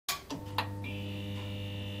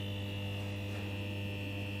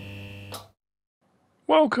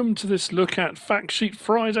Welcome to this look at Fact Sheet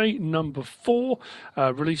Friday number 4,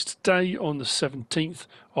 released today on the 17th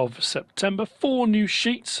of September. 4 new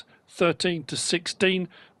sheets, 13 to 16.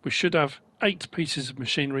 We should have 8 pieces of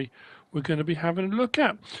machinery we're going to be having a look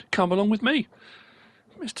at. Come along with me,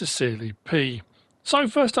 MrSealyp. So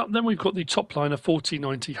first up then we've got the Topliner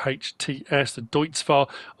 4090 HTS, the Deutz-Fahr.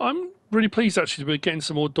 I'm really pleased actually to be getting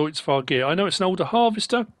some more Deutz-Fahr gear. I know it's an older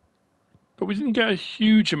harvester, but we didn't get a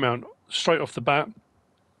huge amount straight off the bat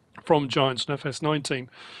from Giants and FS19.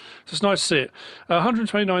 So it's nice to see it.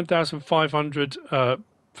 129,500 for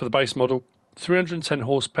the base model, 310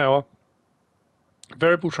 horsepower,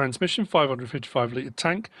 variable transmission, 555 litre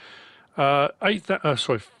tank,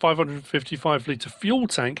 555 litre fuel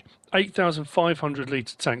tank, 8,500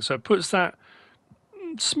 litre tank. So it puts that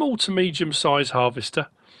small to medium size harvester.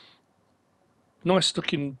 Nice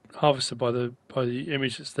looking harvester by the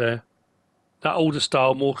image that's there. That older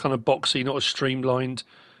style, more kind of boxy, not as streamlined,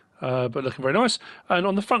 but looking very nice. And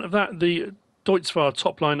on the front of that, the Deutz-Fahr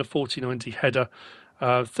Topliner 4090 header,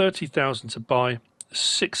 30,000 to buy,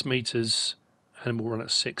 6 meters, and will run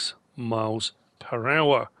at 6 miles per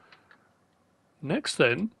hour. Next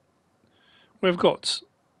then, we've got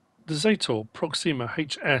the Zator Proxima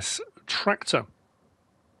HS tractor.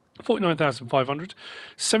 49,500,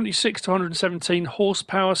 76 to 117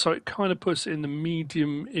 horsepower, so it kind of puts it in the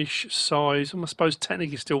medium-ish size. I suppose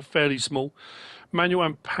technically still fairly small. Manual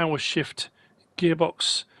and power shift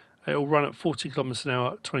gearbox. It will run at 40 kilometers an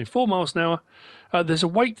hour, 24 miles an hour. There's a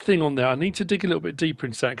weight thing on there. I need to dig a little bit deeper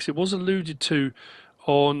into that because it was alluded to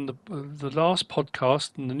on the last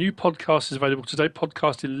podcast, and the new podcast is available today,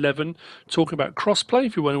 podcast 11, talking about crossplay.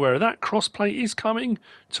 If you weren't aware of that, crossplay is coming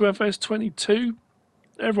to FS22.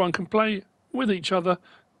 Everyone can play with each other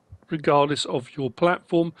regardless of your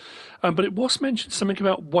platform. But it was mentioned something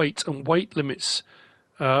about weight and weight limits,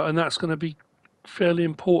 and that's going to be fairly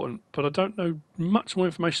important. But I don't know much more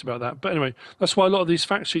information about that. But anyway, that's why a lot of these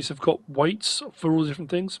fact sheets have got weights for all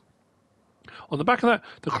different things. On the back of that,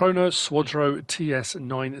 the Chrono Swadro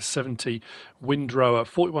TS970 windrower,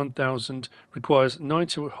 41,000, requires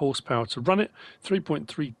 90 horsepower to run it,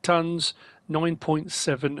 3.3 tons,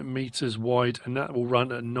 9.7 meters wide, and that will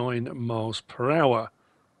run at 9 miles per hour.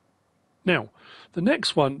 Now, the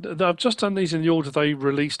next one, I've just done these in the order they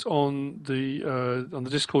released on the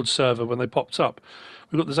Discord server when they popped up.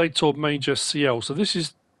 We've got the Zator Major CL, so this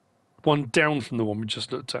is one down from the one we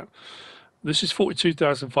just looked at. This is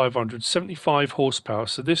 42,500, 75 horsepower.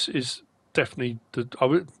 So this is definitely I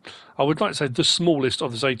would like to say the smallest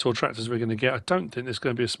of the Zator tractors we're going to get. I don't think there's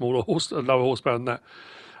going to be a lower horsepower than that.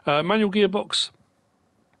 Manual gearbox,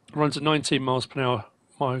 runs at 19 miles per hour,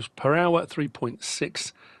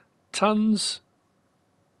 3.6 tons.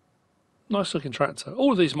 Nice looking tractor.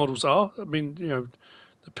 All of these models are. I mean, you know,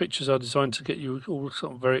 the pictures are designed to get you all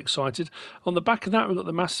sort of very excited. On the back of that, we've got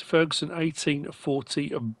the Massey Ferguson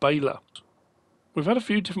 1840 baler. We've had a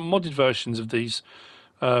few different modded versions of these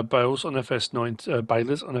balers on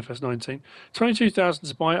FS19. 22,000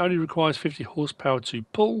 to buy, only requires 50 horsepower to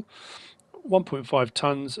pull, 1.5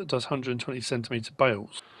 tons, it does 120 centimetre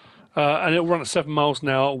bales. And it will run at 7 miles an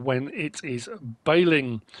hour when it is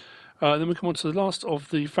baling. Then we come on to the last of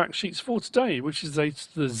the fact sheets for today, which is the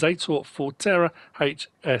Zator Forterra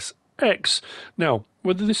HSX. Now,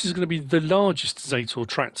 whether this is going to be the largest Zator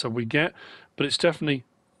tractor we get, but it's definitely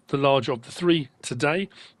the larger of the 3 today.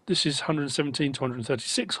 This is 117 to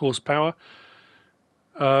 136 horsepower.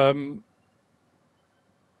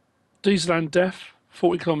 Diesel and DEF,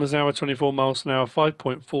 40 kilometers an hour, 24 miles an hour,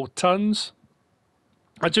 5.4 tons.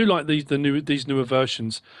 I do like these newer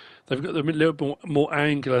versions. They've got a little bit more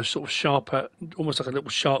angular, sort of sharper, almost like a little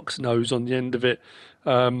shark's nose on the end of it.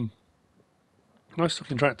 Nice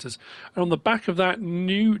looking tractors. And on the back of that,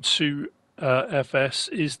 new to FS,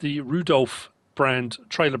 is the Rudolph brand,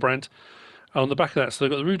 trailer brand. And on the back of that, so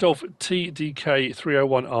they've got the Rudolph TDK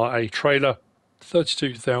 301RA trailer,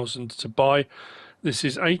 32,000 to buy. This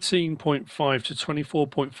is 18.5 to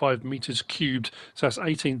 24.5 meters cubed, so that's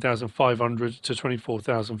 18,500 to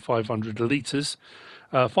 24,500 litres,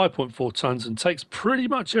 5.4 tons, and takes pretty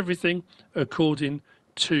much everything according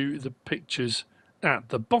to the pictures at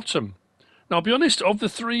the bottom. Now, I'll be honest, of the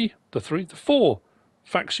four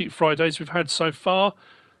Fact Sheet Fridays we've had so far,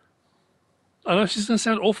 I know this is going to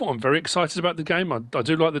sound awful. I'm very excited about the game. I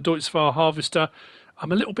do like the Deutz-Fahr harvester.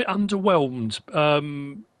 I'm a little bit underwhelmed.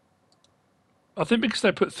 I think because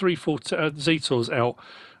they put 3 Zetors out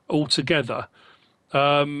all together,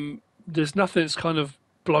 there's nothing that's kind of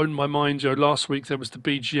blown my mind. You know, last week there was the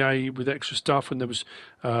BGA with extra stuff, and there was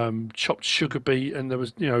chopped sugar beet, and there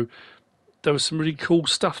was some really cool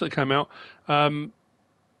stuff that came out.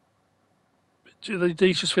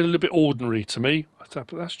 these just feel a little bit ordinary to me. But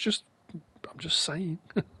that's just, I'm just saying.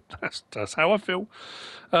 That's how I feel.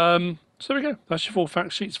 So there we go. That's your 4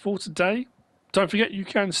 fact sheets for today. Don't forget, you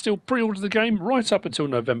can still pre-order the game right up until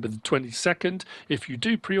November the 22nd. If you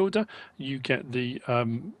do pre-order, you get the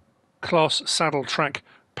Class Saddle Track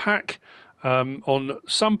pack. On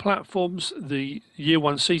some platforms, the Year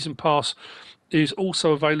 1 Season Pass is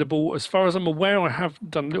also available. As far as I'm aware, I have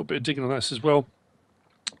done a little bit of digging on this as well.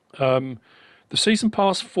 The Season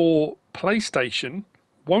Pass for PlayStation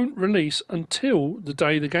won't release until the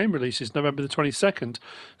day the game releases, November the 22nd.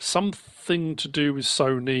 Something to do with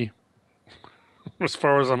Sony, as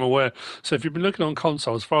far as I'm aware. So if you've been looking on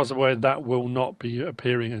console, as far as I'm aware, that will not be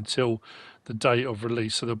appearing until the day of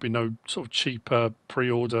release. So there'll be no sort of cheaper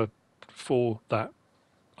pre-order for that,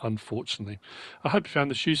 unfortunately. I hope you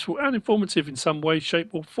found this useful and informative in some way, shape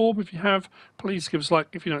or form. If you have, please give us a like.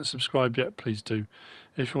 If you don't subscribe yet, please do.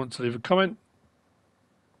 If you want to leave a comment,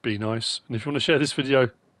 be nice. And if you want to share this video,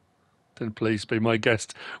 then please be my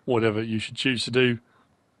guest, whatever you should choose to do.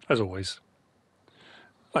 As always,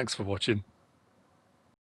 thanks for watching.